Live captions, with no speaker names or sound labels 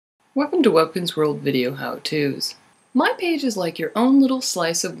Welcome to Webkinz World Video How-Tos. My page is like your own little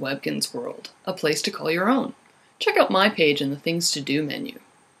slice of Webkinz World, a place to call your own. Check out my page in the Things to Do menu.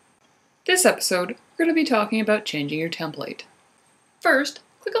 This episode, we're going to be talking about changing your template. First,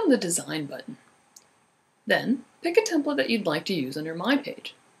 click on the Design button. Then, pick a template that you'd like to use under My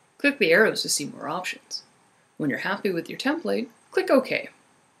Page. Click the arrows to see more options. When you're happy with your template, click OK.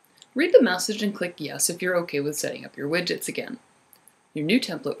 Read the message and click Yes if you're okay with setting up your widgets again. Your new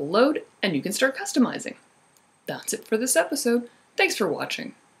template will load and you can start customizing. That's it for this episode. Thanks for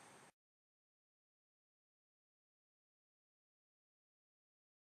watching.